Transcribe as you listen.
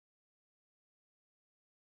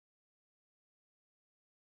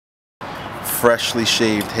freshly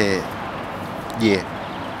shaved head. Yeah.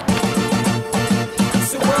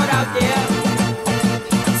 It's a world out there.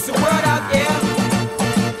 It's a world out there.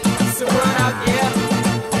 It's a world out there.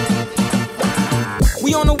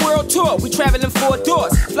 We on a world tour. We traveling 4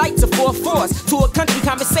 doors. Flights of 4 fours. To a country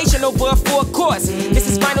conversation over a 4 course. This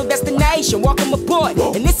is final destination. Welcome aboard.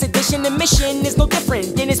 And this edition, the mission is no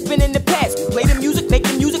different than it's been in the past. We play the music, make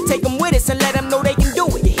the music, take them with us and let them know they can do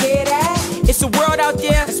it. You hear that? It's a world out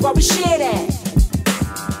there. That's why we share that.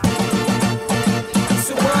 It's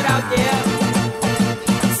a world out there.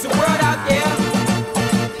 It's a world out there.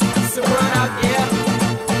 It's a world out there.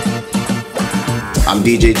 I'm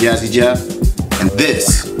DJ Jazzy Jeff, and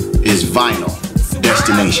this is Vinyl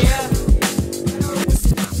Destination.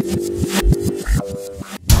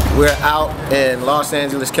 We're out in Los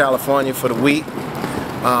Angeles, California for the week.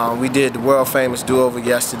 We did the world famous do-over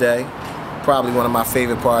yesterday. Probably one of my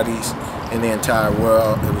favorite parties in the entire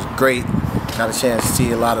world. It was great. Got a chance to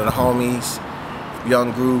see a lot of the homies,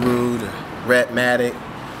 Young Guru, the Red Matic.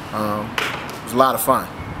 It was a lot of fun.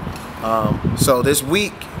 So this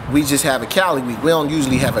week, we just have a Cali week. We don't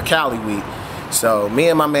usually have a Cali week. So me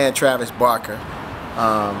and my man Travis Barker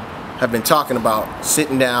have been talking about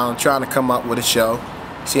sitting down, trying to come up with a show,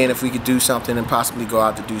 seeing if we could do something and possibly go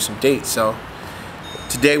out to do some dates. So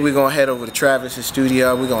today we're gonna head over to Travis's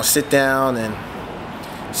studio. We're gonna sit down and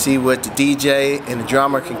see what the DJ and the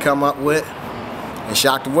drummer can come up with and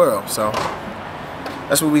shock the world. So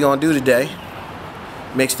that's what we're gonna do today.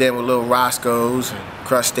 Mixed in with little Roscoe's and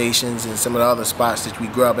Crustaceans and some of the other spots that we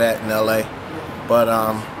grub at in LA. But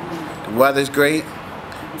the weather's great.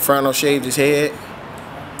 Ferno shaved his head.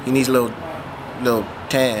 He needs a little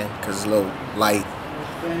tan because it's a little light.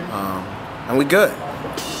 And we good.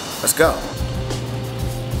 Let's go.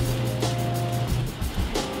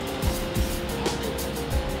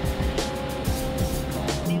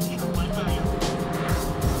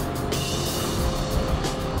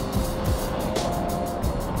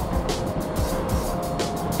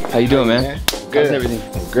 How you doing, man? Good. How's everything?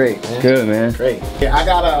 Great, man. Good, man. Great. Yeah, I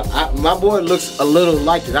got my boy looks a little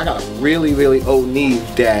like this. I got a really, really old Neve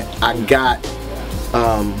that I got.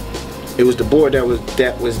 It was the board that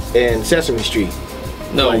was in Sesame Street.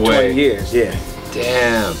 No like way. 20 years, yeah.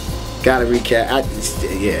 Damn. Gotta recap.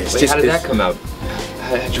 Wait, how did that come out?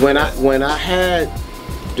 When I had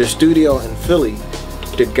the studio in Philly,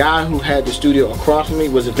 the guy who had the studio across from me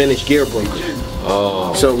was a vintage gear broker.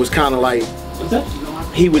 Oh. So it was kind of like,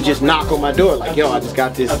 he would just knock on my door like, yo, I just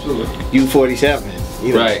got this U47.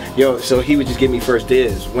 You know? Right. Yo, so he would just give me first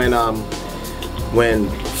dibs. When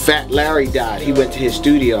Fat Larry died, he went to his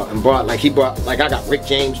studio and brought I got Rick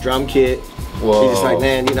James drum kit. Whoa. He's just like,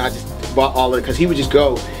 man, you know, I just bought all of it, because he would just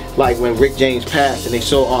go, like when Rick James passed and they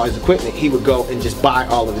sold all his equipment, he would go and just buy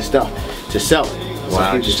all of his stuff to sell it.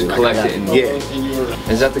 Wow, so he just to like, collect it. And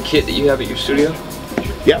yeah. Is that the kit that you have at your studio?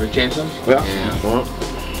 Yeah. Rick James one? Yeah. Yeah.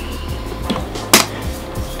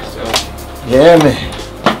 Yeah, man.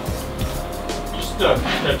 Just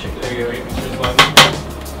check there you go.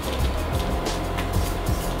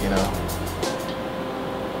 You know,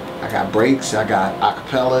 I got breaks, I got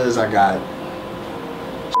acapellas, I got.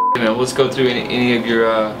 Man, let's go through any of your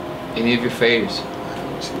faves.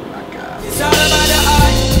 Let's see what I got. It's all about the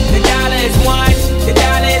art. The dollar is one, the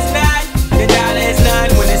dollar is not, the dollar is none.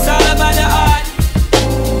 When it's all about the art,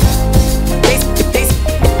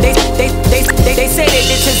 they say that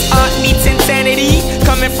this is art meets insanity.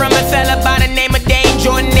 Coming from a fella by the name of Dayne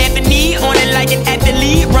Jordan, Anthony, on it like an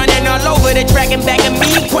athlete, running all over the track and back of me.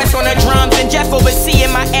 Quest on the drums and Jeff overseeing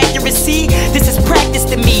my accuracy. This is practice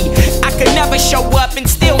to me. I could never show up and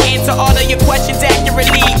still answer all of your questions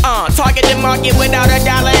accurately. Target the market without a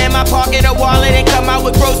dollar in my pocket, a wallet, and come out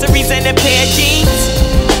with groceries and a pair of jeans.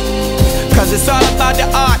 Cause it's all about the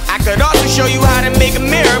art. I could also show you how to make a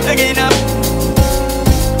mirror big enough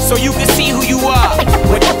so you can see who you are.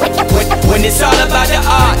 When it's all about the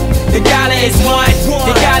art, the dollar is one,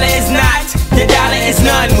 the dollar is not, the dollar is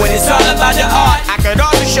none. When it's all about the art, I could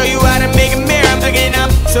also show you how to make a mirror big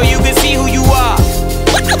enough so you can see who you are.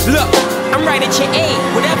 Look, I'm right at your aid.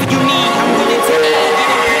 Whatever you need, I'm willing to aid.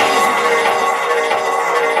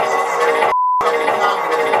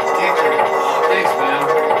 Thanks, man.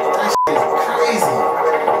 Crazy.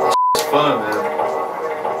 It's fun, man.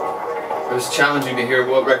 It was challenging to hear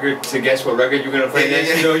to guess what record you're gonna play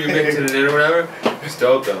next. You know, you're mixing it in or whatever. It's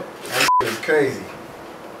dope though. It's crazy.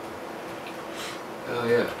 Oh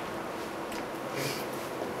yeah.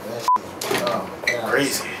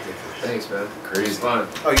 Crazy. Thanks, man. Crazy. It's fun.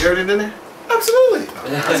 Oh, you heard it in there? Absolutely.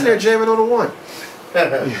 I was there jamming on the one.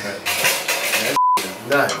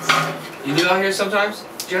 Nuts. You do out here sometimes,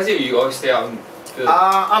 Jazzy, or you always stay out Philly?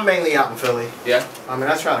 I'm mainly out in Philly. Yeah? I mean,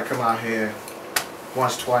 I try to come out here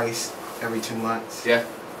once, twice, every 2 months. Yeah?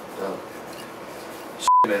 Oh.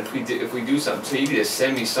 Man, if we do something, so you can just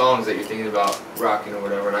send me songs that you're thinking about rocking or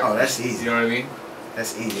whatever. And I Oh, that's easy. You know what I mean?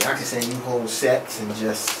 That's easy. I can send you whole sets and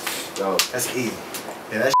just... Oh. That's easy.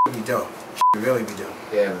 Yeah, that should be dope. Should really be dope.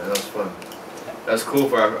 Yeah, man, that was fun. That was cool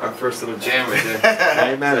for our first little jam right there.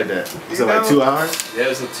 I ain't mad at that. Was it like 2 hours? Yeah, it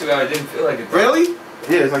was a 2 hour. I didn't feel like it. Really?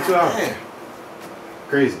 Yeah, it's like 2 hours. Yeah.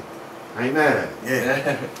 Crazy. I ain't mad at it.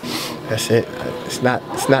 Yeah. That's it. It's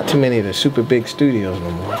not too many of the super big studios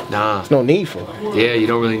no more. Nah. There's no need for it. Yeah, you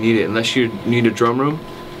don't really need it unless you need a drum room.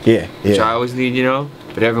 Yeah, Which I yeah. always need, you know.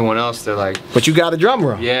 But everyone else, they're like, But you got a drum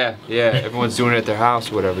room. yeah. Everyone's doing it at their house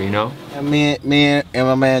or whatever, you know. And me and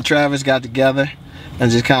my man Travis got together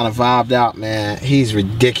and just kind of vibed out, man. He's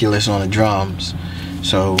ridiculous on the drums.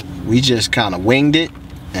 So we just kind of winged it,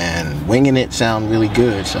 and winging it sound really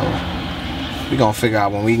good. So we're gonna figure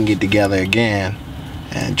out when we can get together again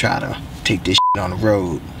and try to take this shit on the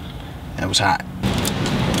road. That was hot.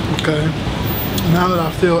 Okay. Now that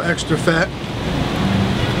I feel extra fat,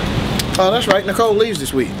 Oh, that's right. Nicole leaves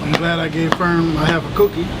this week. I'm glad I gave Fern a half a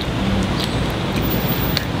cookie.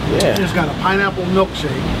 Yeah. It's got a pineapple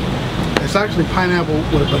milkshake. It's actually pineapple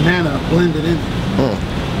with a banana blended in it.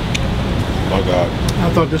 Oh God.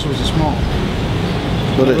 I thought this was a small.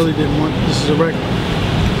 What I is really didn't want. This is a regular.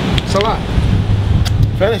 It's a lot.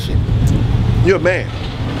 Finish it. You're a man.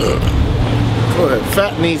 Go ahead.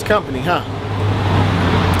 Fat needs company, huh?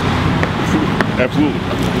 Absolutely.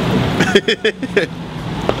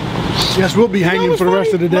 Yes, we'll be hanging for the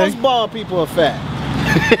rest of the day. Most bald people are fat.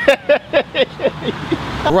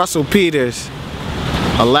 Russell Peters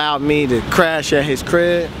allowed me to crash at his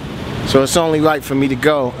crib, so it's only right for me to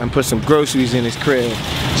go and put some groceries in his crib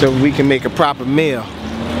so we can make a proper meal.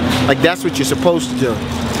 Like, that's what you're supposed to do.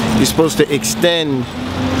 You're supposed to extend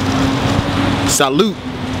salute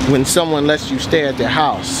when someone lets you stay at their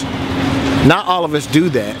house. Not all of us do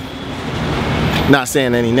that. Not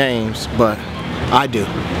saying any names, but I do.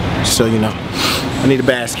 So you know, I need a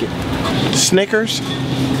basket. Snickers.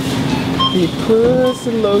 You put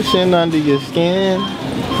some lotion under your skin.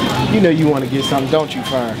 You know you want to get something, don't you,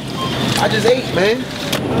 Fern? I just ate, man.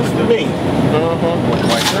 That's for me. I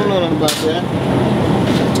don't know nothing about that.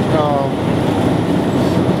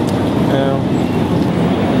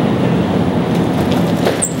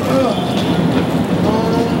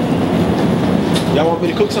 Y'all want me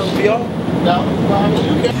to cook something for y'all? No,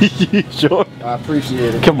 You sure? I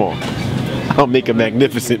appreciate it. Come on. I'll make a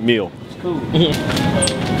magnificent meal. Cool.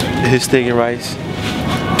 His steak and rice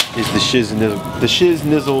is the shiz nizzle. The shiz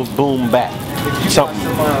nizzle boom back. Something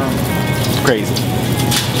crazy.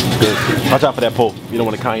 Good. Watch out for that pole. You don't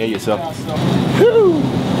want to Kanye yourself. Woo.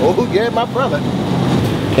 Oh yeah, my brother.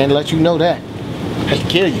 Can't let you know that. That'll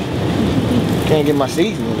kill you. Can't get my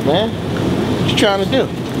seasonings, man. What you trying to do?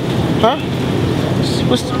 Huh?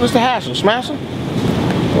 What's the hassle? Smash him?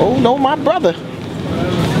 Oh no, my brother.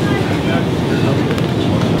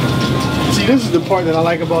 See, this is the part that I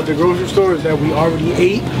like about the grocery store is that we already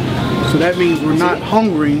ate. So that means we're not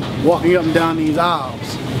hungry walking up and down these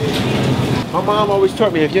aisles. My mom always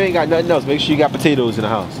taught me if you ain't got nothing else, make sure you got potatoes in the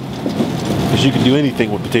house. Because you can do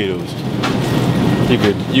anything with potatoes.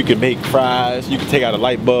 You can make fries, you can take out a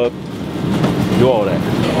light bulb, do all that.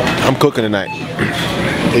 I'm cooking tonight.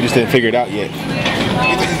 They just didn't figure it out yet.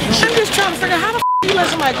 I'm just trying to figure out how the f you let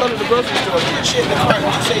somebody go to the grocery store and get shit in the cart and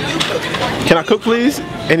you say you cook it. Can I cook, please?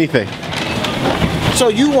 Anything. So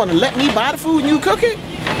you want to let me buy the food and you cook it?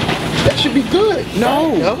 That should be good. No.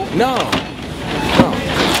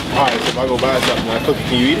 All right, so if I go buy something and I cook it,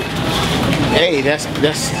 can you eat it? Hey, that's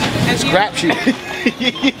crapshoot.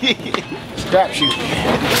 Crapshoot.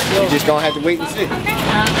 You just gonna have to wait and see.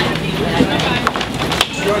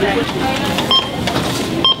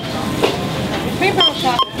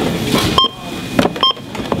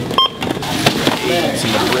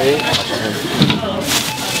 Some bread.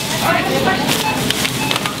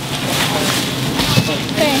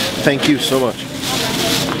 Thank you so much.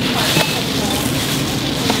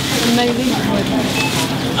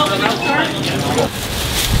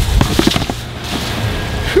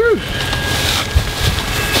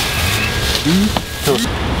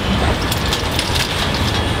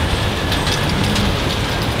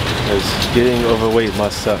 Because getting overweight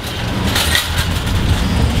must suck.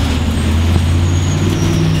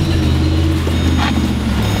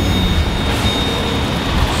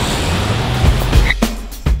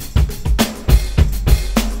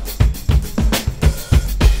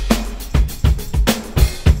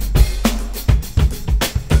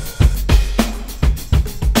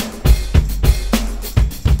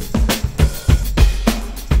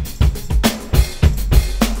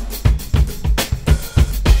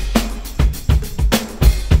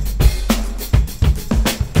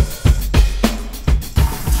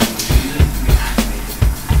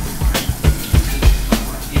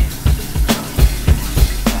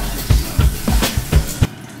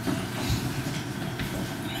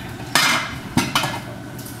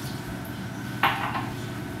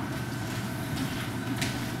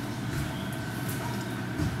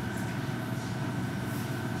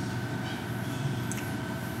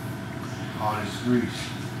 on the streets.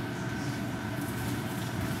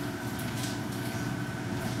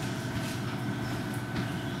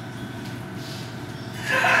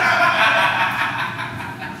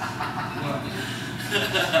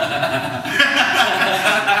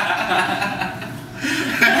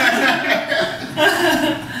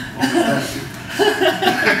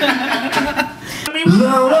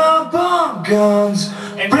 Load up on guns,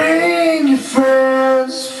 bring your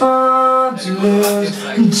friends, fun to lose,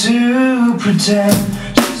 and to pretend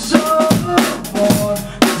she's overboard,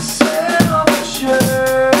 to set up a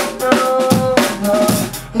shirt,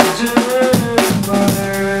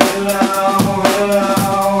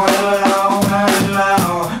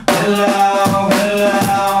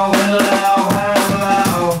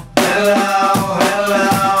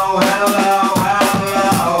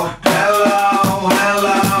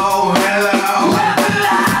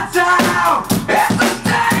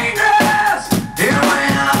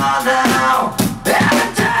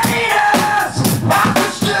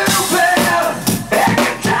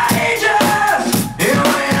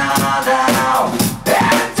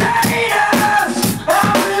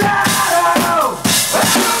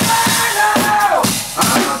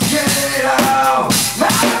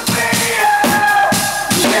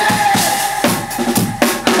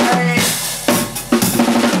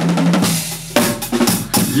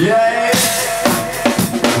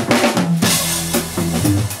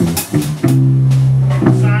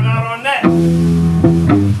 Sign out on that.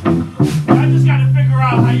 I just gotta figure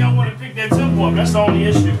out how y'all wanna pick that tempo up. That's the only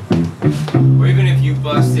issue. Or even if you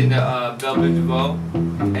bust into Velvet DeVoe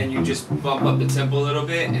and you just bump up the tempo a little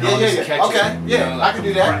bit and I'll just catch Okay, it. You know, like, I can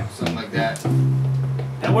do that. Right. Something like that.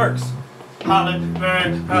 That works.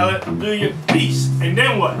 Hallelujah, peace. And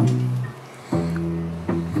then what?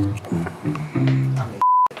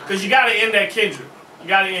 Because you gotta end that Kendrick. You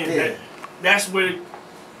gotta end that. That's where.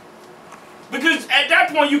 Because at that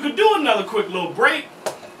point you could do another quick little break.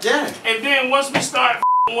 Yeah. And then once we start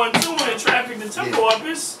 1-2 and traffic the tempo up,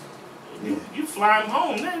 it's you fly him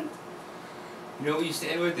home then. You know what you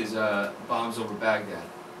stand with is Bombs Over Baghdad.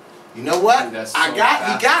 You know what? Dude, that's so he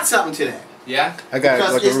got something to that. Yeah? I got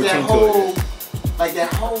Because like a it's that routine whole, to it. like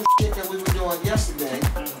that whole shit that we were doing yesterday.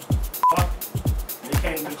 They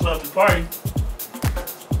came to the club to party.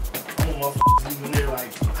 I'm motherfuckers leaving there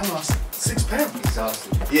like, I lost 6 pounds.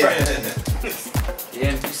 Exhausted. Yeah. Yeah,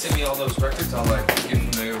 and if you send me all those records, I'll like get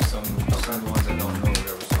familiar with some of the ones I don't know or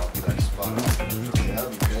whatever, so I'll be like spot on.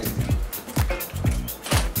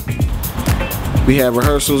 We had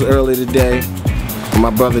rehearsals early today with my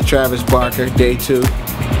brother Travis Barker, day 2.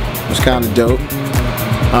 It was kind of dope.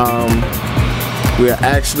 We are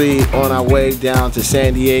actually on our way down to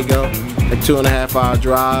San Diego, a 2.5-hour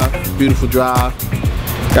drive, beautiful drive.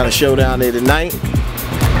 Got a show down there tonight,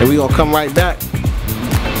 and we gonna come right back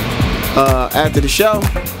after the show,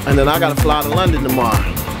 and then I gotta fly to London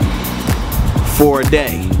tomorrow for a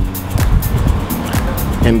day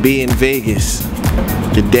and be in Vegas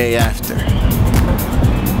the day after.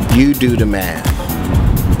 You do the math.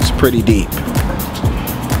 It's pretty deep.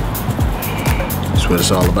 That's what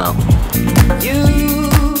it's all about.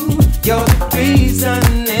 You're the reason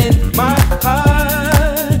in my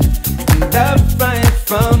heart. Love right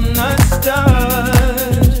from the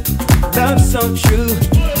start. Love so true.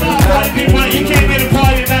 You can't